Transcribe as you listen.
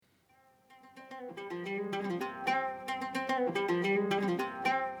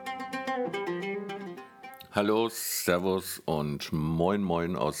Hallo, Servus und Moin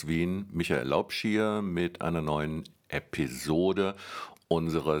Moin aus Wien. Michael Laubsch hier mit einer neuen Episode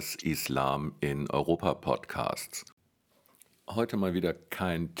unseres Islam in Europa Podcasts. Heute mal wieder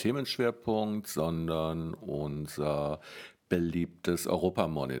kein Themenschwerpunkt, sondern unser beliebtes Europa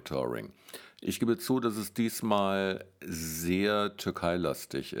Monitoring. Ich gebe zu, dass es diesmal sehr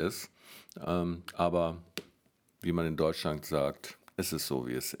türkeilastig ist, aber wie man in Deutschland sagt, es ist so,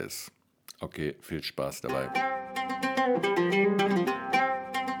 wie es ist. Okay, viel Spaß dabei.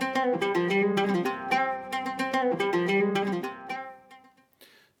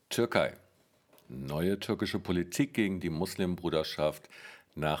 Türkei. Neue türkische Politik gegen die Muslimbruderschaft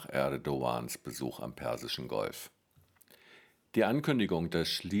nach Erdogans Besuch am Persischen Golf. Die Ankündigung der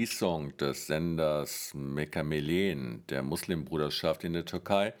Schließung des Senders Mekemelen der Muslimbruderschaft in der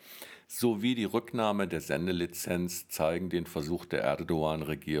Türkei sowie die Rücknahme der Sendelizenz zeigen den Versuch der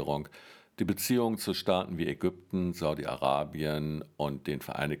Erdogan-Regierung, die Beziehungen zu Staaten wie Ägypten, Saudi-Arabien und den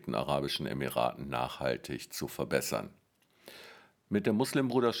Vereinigten Arabischen Emiraten nachhaltig zu verbessern. Mit der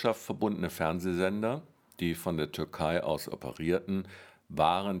Muslimbruderschaft verbundene Fernsehsender, die von der Türkei aus operierten,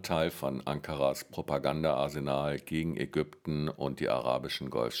 waren Teil von Ankaras Propagandaarsenal gegen Ägypten und die arabischen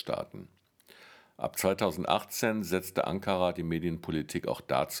Golfstaaten. Ab 2018 setzte Ankara die Medienpolitik auch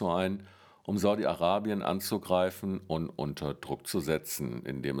dazu ein, um Saudi-Arabien anzugreifen und unter Druck zu setzen,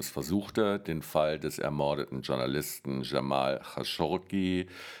 indem es versuchte, den Fall des ermordeten Journalisten Jamal Khashoggi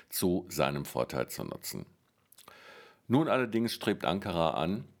zu seinem Vorteil zu nutzen. Nun allerdings strebt Ankara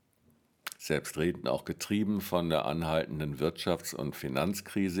an, selbstredend auch getrieben von der anhaltenden Wirtschafts- und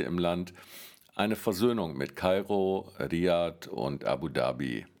Finanzkrise im Land, eine Versöhnung mit Kairo, Riad und Abu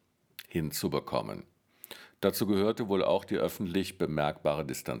Dhabi hinzubekommen. Dazu gehörte wohl auch die öffentlich bemerkbare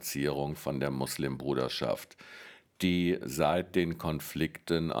Distanzierung von der Muslimbruderschaft, die seit den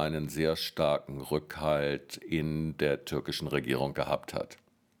Konflikten einen sehr starken Rückhalt in der türkischen Regierung gehabt hat.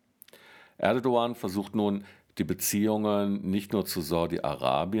 Erdogan versucht nun, die Beziehungen nicht nur zu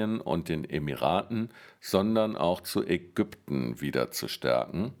Saudi-Arabien und den Emiraten, sondern auch zu Ägypten wieder zu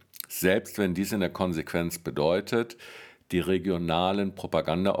stärken, selbst wenn dies in der Konsequenz bedeutet, die regionalen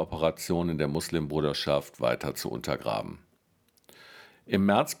Propagandaoperationen der Muslimbruderschaft weiter zu untergraben. Im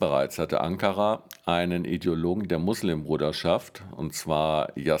März bereits hatte Ankara einen Ideologen der Muslimbruderschaft, und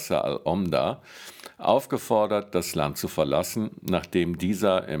zwar Yasser al-Omda, aufgefordert, das Land zu verlassen, nachdem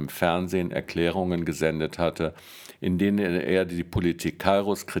dieser im Fernsehen Erklärungen gesendet hatte, in denen er die Politik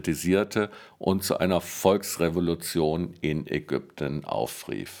Kairos kritisierte und zu einer Volksrevolution in Ägypten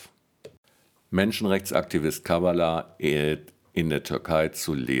aufrief. Menschenrechtsaktivist Kavala in der Türkei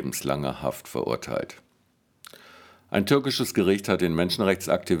zu lebenslanger Haft verurteilt. Ein türkisches Gericht hat den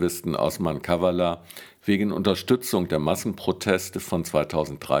Menschenrechtsaktivisten Osman Kavala wegen Unterstützung der Massenproteste von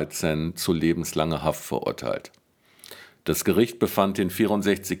 2013 zu lebenslanger Haft verurteilt. Das Gericht befand den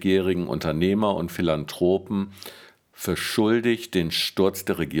 64-jährigen Unternehmer und Philanthropen für schuldig, den Sturz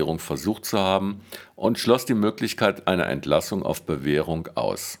der Regierung versucht zu haben, und schloss die Möglichkeit einer Entlassung auf Bewährung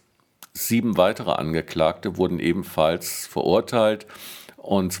aus. 7 weitere Angeklagte wurden ebenfalls verurteilt,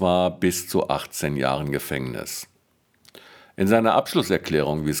 und zwar bis zu 18 Jahren Gefängnis. In seiner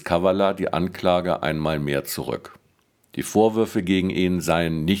Abschlusserklärung wies Kavala die Anklage einmal mehr zurück. Die Vorwürfe gegen ihn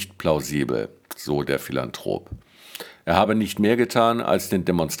seien nicht plausibel, so der Philanthrop. Er habe nicht mehr getan, als den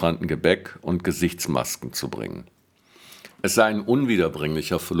Demonstranten Gebäck und Gesichtsmasken zu bringen. Es sei ein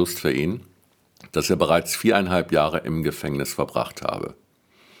unwiederbringlicher Verlust für ihn, dass er bereits 4,5 Jahre im Gefängnis verbracht habe.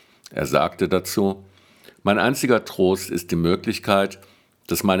 Er sagte dazu: Mein einziger Trost ist die Möglichkeit,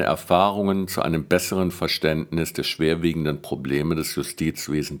 dass meine Erfahrungen zu einem besseren Verständnis der schwerwiegenden Probleme des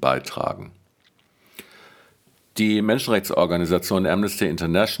Justizwesens beitragen. Die Menschenrechtsorganisation Amnesty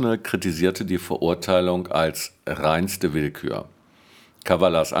International kritisierte die Verurteilung als reinste Willkür.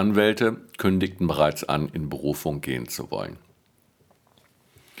 Kavalas Anwälte kündigten bereits an, in Berufung gehen zu wollen.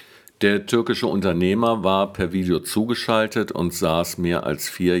 Der türkische Unternehmer war per Video zugeschaltet und saß mehr als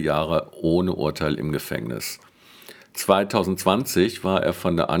 4 Jahre ohne Urteil im Gefängnis. 2020 war er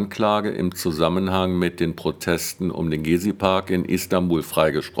von der Anklage im Zusammenhang mit den Protesten um den Gezi-Park in Istanbul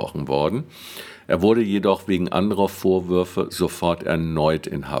freigesprochen worden. Er wurde jedoch wegen anderer Vorwürfe sofort erneut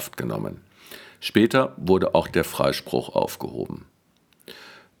in Haft genommen. Später wurde auch der Freispruch aufgehoben.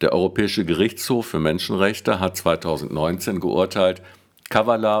 Der Europäische Gerichtshof für Menschenrechte hat 2019 geurteilt,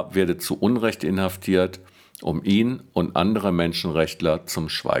 Kavala werde zu Unrecht inhaftiert, um ihn und andere Menschenrechtler zum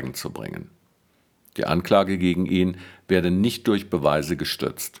Schweigen zu bringen. Die Anklage gegen ihn werde nicht durch Beweise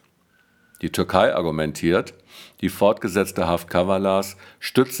gestützt. Die Türkei argumentiert, Die fortgesetzte Haft Kavalas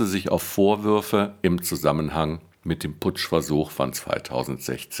stützte sich auf Vorwürfe im Zusammenhang mit dem Putschversuch von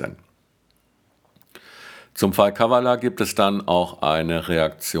 2016. Zum Fall Kavala gibt es dann auch eine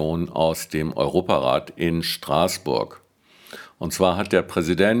Reaktion aus dem Europarat in Straßburg. Und zwar hat der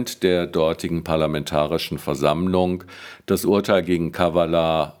Präsident der dortigen Parlamentarischen Versammlung das Urteil gegen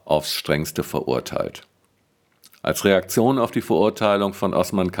Kavala aufs Strengste verurteilt. Als Reaktion auf die Verurteilung von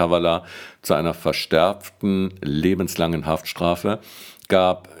Osman Kavala zu einer verstärkten lebenslangen Haftstrafe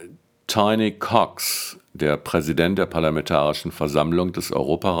gab Tiny Cox, der Präsident der Parlamentarischen Versammlung des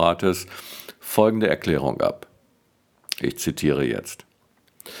Europarates, folgende Erklärung ab. Ich zitiere jetzt.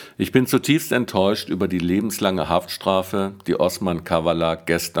 Ich bin zutiefst enttäuscht über die lebenslange Haftstrafe, die Osman Kavala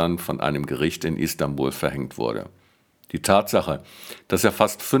gestern von einem Gericht in Istanbul verhängt wurde. Die Tatsache, dass er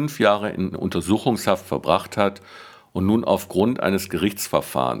fast 5 Jahre in Untersuchungshaft verbracht hat und nun aufgrund eines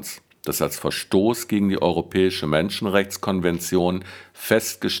Gerichtsverfahrens, das als Verstoß gegen die Europäische Menschenrechtskonvention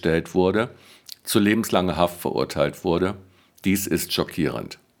festgestellt wurde, zu lebenslanger Haft verurteilt wurde, dies ist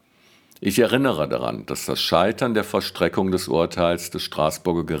schockierend. Ich erinnere daran, dass das Scheitern der Vollstreckung des Urteils des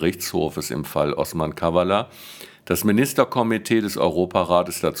Straßburger Gerichtshofes im Fall Osman Kavala das Ministerkomitee des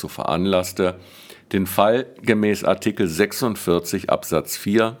Europarates dazu veranlasste, den Fall gemäß Artikel 46 Absatz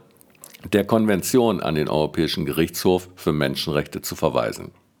 4 der Konvention an den Europäischen Gerichtshof für Menschenrechte zu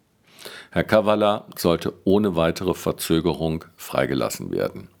verweisen. Herr Kavala sollte ohne weitere Verzögerung freigelassen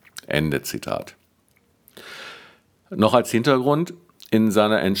werden. Ende Zitat. Noch als Hintergrund: In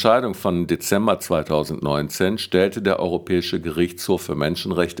seiner Entscheidung von Dezember 2019 stellte der Europäische Gerichtshof für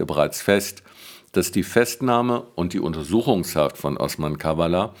Menschenrechte bereits fest, dass die Festnahme und die Untersuchungshaft von Osman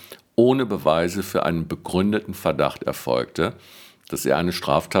Kavala ohne Beweise für einen begründeten Verdacht erfolgte, dass er eine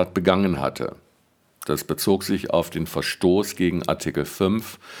Straftat begangen hatte. Das bezog sich auf den Verstoß gegen Artikel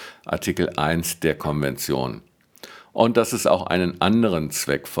 5, Artikel 1 der Konvention. Und dass es auch einen anderen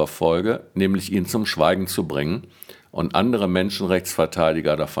Zweck verfolge, nämlich ihn zum Schweigen zu bringen und andere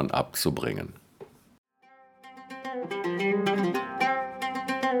Menschenrechtsverteidiger davon abzubringen.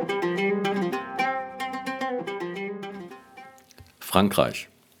 Frankreich.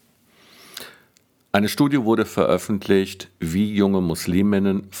 Eine Studie wurde veröffentlicht, wie junge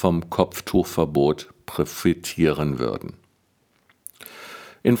Musliminnen vom Kopftuchverbot profitieren würden.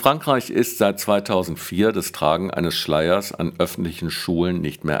 In Frankreich ist seit 2004 das Tragen eines Schleiers an öffentlichen Schulen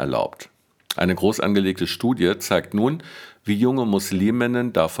nicht mehr erlaubt. Eine groß angelegte Studie zeigt nun, wie junge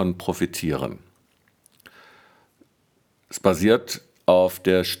Musliminnen davon profitieren. Es basiert auf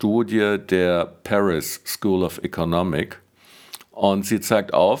der Studie der Paris School of Economics und sie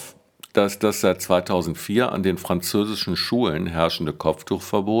zeigt auf, dass das seit 2004 an den französischen Schulen herrschende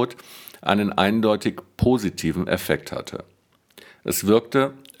Kopftuchverbot einen eindeutig positiven Effekt hatte. Es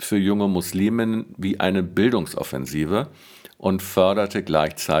wirkte für junge Musliminnen wie eine Bildungsoffensive und förderte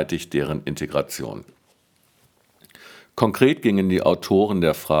gleichzeitig deren Integration. Konkret gingen die Autoren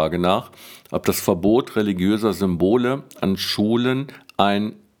der Frage nach, ob das Verbot religiöser Symbole an Schulen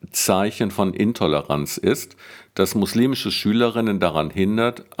ein Zeichen von Intoleranz ist, das muslimische Schülerinnen daran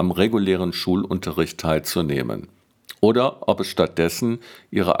hindert, am regulären Schulunterricht teilzunehmen, oder ob es stattdessen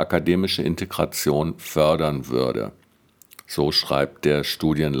ihre akademische Integration fördern würde. So schreibt der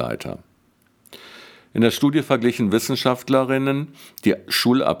Studienleiter. In der Studie verglichen Wissenschaftlerinnen die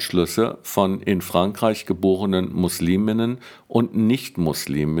Schulabschlüsse von in Frankreich geborenen Musliminnen und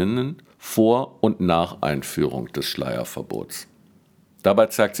Nicht-Musliminnen vor und nach Einführung des Schleierverbots. Dabei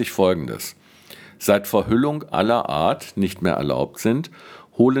zeigt sich Folgendes: Seit Verhüllung aller Art nicht mehr erlaubt sind,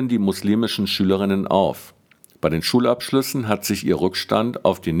 holen die muslimischen Schülerinnen auf. Bei den Schulabschlüssen hat sich ihr Rückstand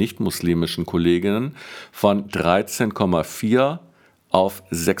auf die nicht-muslimischen Kolleginnen von 13,4 auf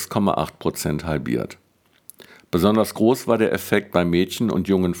 6,8% halbiert. Besonders groß war der Effekt bei Mädchen und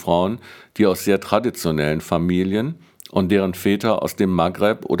jungen Frauen, die aus sehr traditionellen Familien und deren Väter aus dem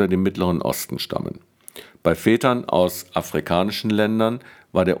Maghreb oder dem Mittleren Osten stammen. Bei Vätern aus afrikanischen Ländern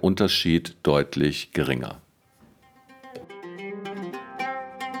war der Unterschied deutlich geringer.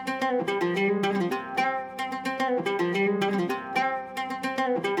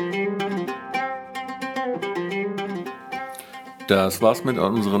 Das war's mit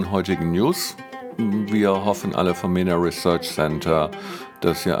unseren heutigen News. Wir hoffen alle vom MENA Research Center,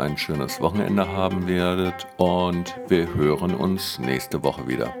 dass ihr ein schönes Wochenende haben werdet und wir hören uns nächste Woche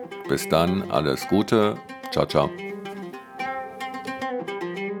wieder. Bis dann, alles Gute. Ciao, ciao.